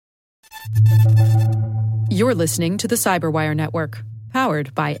You're listening to the Cyberwire Network,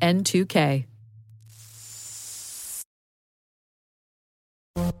 powered by N2K.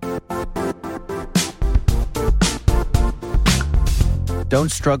 Don't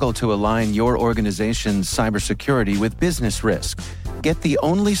struggle to align your organization's cybersecurity with business risk. Get the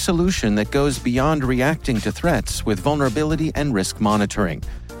only solution that goes beyond reacting to threats with vulnerability and risk monitoring.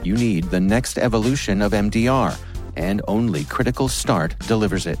 You need the next evolution of MDR, and only Critical Start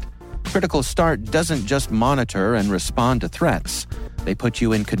delivers it. Critical Start doesn't just monitor and respond to threats. They put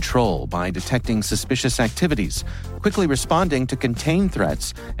you in control by detecting suspicious activities, quickly responding to contain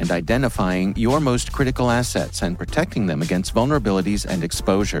threats, and identifying your most critical assets and protecting them against vulnerabilities and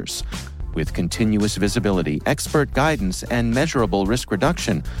exposures. With continuous visibility, expert guidance, and measurable risk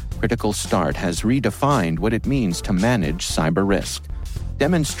reduction, Critical Start has redefined what it means to manage cyber risk.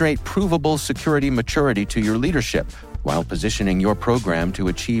 Demonstrate provable security maturity to your leadership while positioning your program to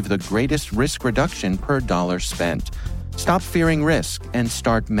achieve the greatest risk reduction per dollar spent. Stop fearing risk and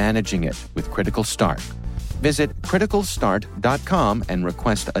start managing it with Critical Start. Visit criticalstart.com and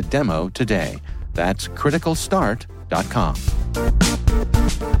request a demo today. That's criticalstart.com.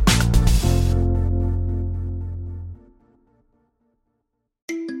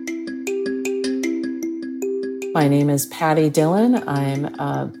 My name is Pattie Dillon. I'm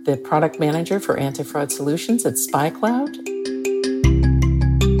the product manager for anti-fraud solutions at SpyCloud.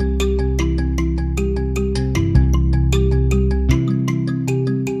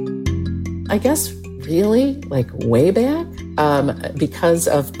 I guess really like way back, because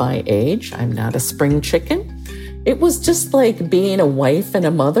of my age, I'm not a spring chicken. It was just like being a wife and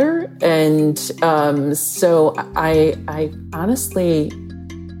a mother. And so I honestly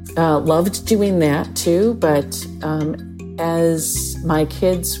loved doing that too. But as my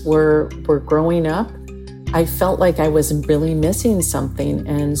kids were growing up, I felt like I was really missing something.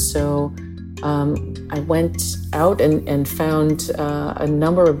 And so I went out and found a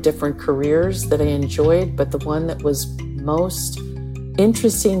number of different careers that I enjoyed, but the one that was most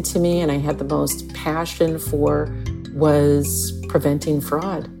interesting to me and I had the most passion for was preventing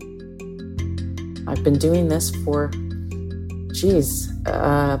fraud. I've been doing this for,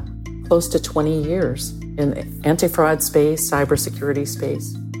 close to 20 years in the anti-fraud space, cybersecurity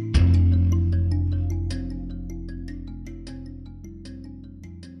space.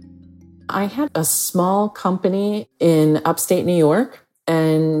 I had a small company in upstate New York,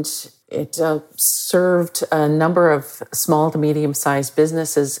 and it served a number of small to medium-sized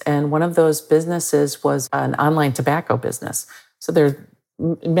businesses, and one of those businesses was an online tobacco business. So there are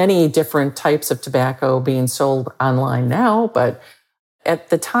many different types of tobacco being sold online now, but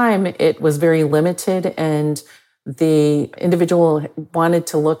at the time it was very limited, and the individual wanted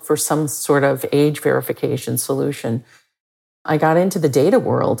to look for some sort of age verification solution. I got into the data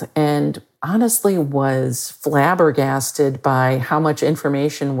world and honestly was flabbergasted by how much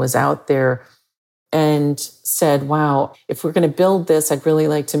information was out there and said, wow, if we're going to build this, I'd really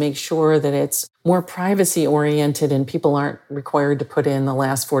like to make sure that it's more privacy oriented and people aren't required to put in the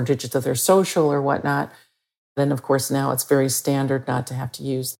last 4 digits of their social or whatnot. Then, of course, now it's very standard not to have to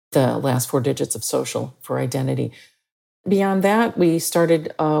use the last 4 digits of social for identity. Beyond that, we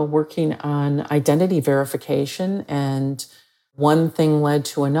started working on identity verification, and one thing led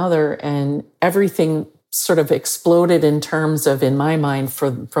to another, and everything sort of exploded in terms of, in my mind,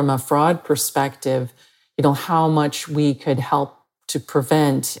 from a fraud perspective, how much we could help to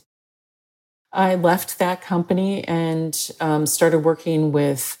prevent. I left that company and started working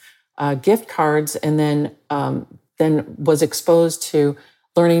with gift cards, and then was exposed to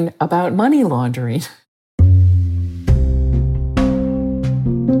learning about money laundering.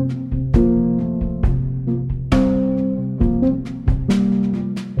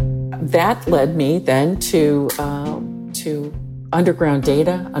 That led me then to underground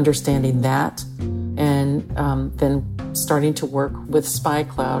data, understanding that, and then starting to work with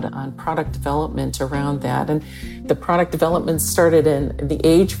SpyCloud on product development around that. And the product development started in the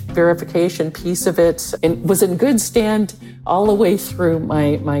age verification piece of it and was in good stand all the way through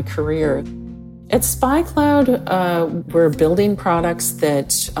my career. At SpyCloud, we're building products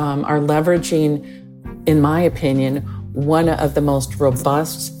that are leveraging, in my opinion, one of the most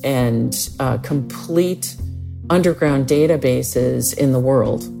robust and complete underground databases in the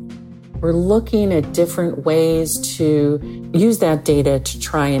world. We're looking at different ways to use that data to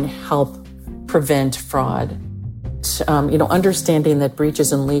try and help prevent fraud. Understanding that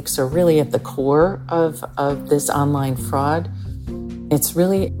breaches and leaks are really at the core of this online fraud. It's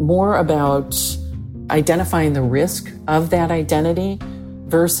really more about identifying the risk of that identity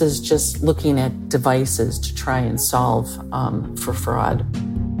versus just looking at devices to try and solve for fraud.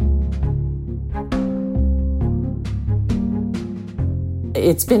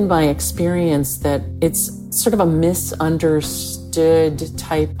 It's been my experience that it's sort of a misunderstood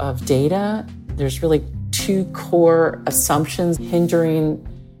type of data. There's really two core assumptions hindering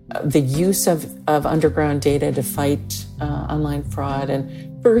the use of underground data to fight online fraud.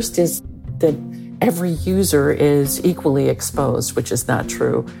 And first is that every user is equally exposed, which is not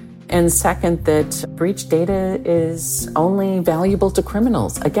true. And second, that breach data is only valuable to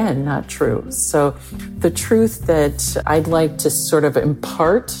criminals. Again, not true. So the truth that I'd like to sort of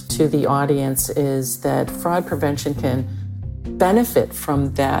impart to the audience is that fraud prevention can benefit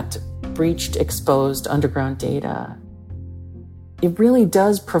from that breached, exposed underground data. It really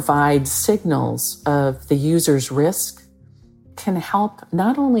does provide signals of the user's risk, can help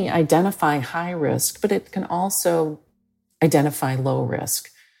not only identify high risk, but it can also identify low risk.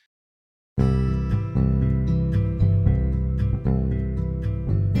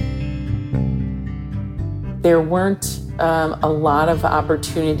 There weren't a lot of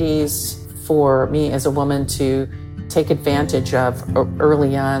opportunities for me as a woman to take advantage of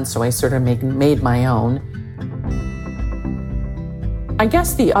early on, so I sort of made my own. I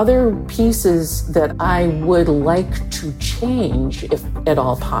guess the other pieces that I would like to change, if at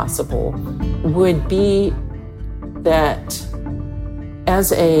all possible, would be that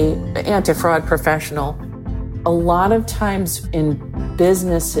as an anti-fraud professional, a lot of times in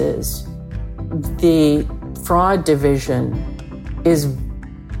businesses, the fraud division is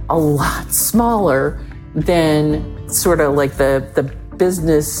a lot smaller than sort of like the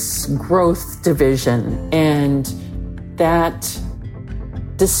business growth division. And that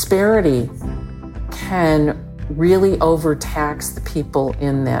disparity can really overtax the people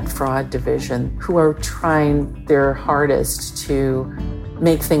in that fraud division who are trying their hardest to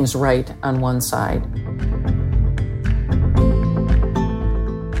make things right on one side.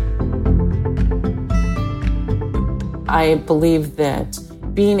 I believe that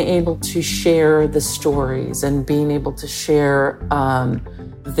being able to share the stories and being able to share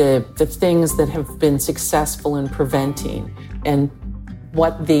the things that have been successful in preventing and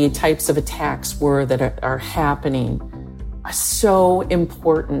what the types of attacks were that are happening are so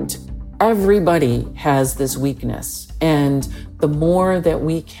important. Everybody has this weakness, and the more that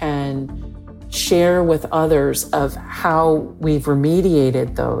we can share with others of how we've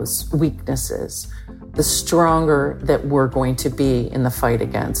remediated those weaknesses, the stronger that we're going to be in the fight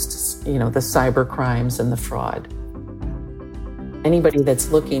against, the cyber crimes and the fraud. Anybody that's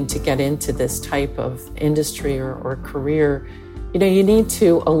looking to get into this type of industry or career, you need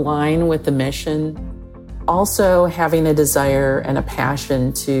to align with the mission. Also having a desire and a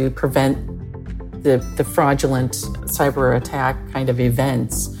passion to prevent the fraudulent cyber attack kind of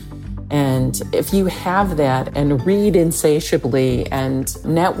events. And if you have that and read insatiably and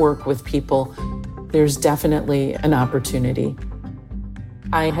network with people, there's definitely an opportunity.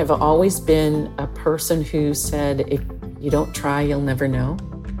 I have always been a person who said, if you don't try, you'll never know.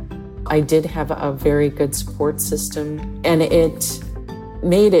 I did have a very good support system, and it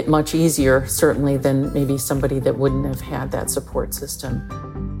made it much easier, certainly, than maybe somebody that wouldn't have had that support system.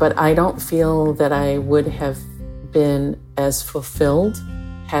 But I don't feel that I would have been as fulfilled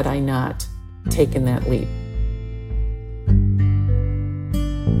had I not taken that leap.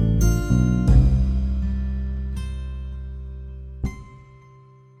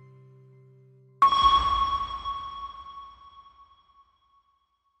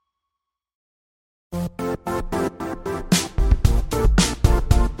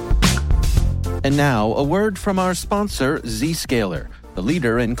 And now, a word from our sponsor, Zscaler, the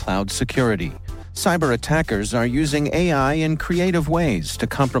leader in cloud security. Cyber attackers are using AI in creative ways to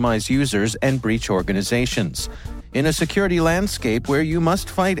compromise users and breach organizations. In a security landscape where you must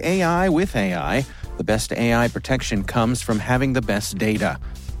fight AI with AI, the best AI protection comes from having the best data.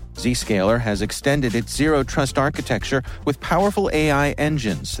 Zscaler has extended its zero-trust architecture with powerful AI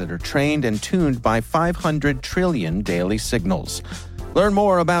engines that are trained and tuned by 500 trillion daily signals. Learn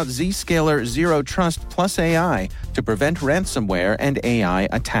more about Zscaler Zero Trust Plus AI to prevent ransomware and AI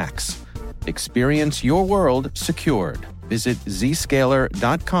attacks. Experience your world secured. Visit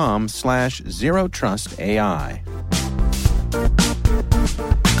zscaler.com/zerotrustai.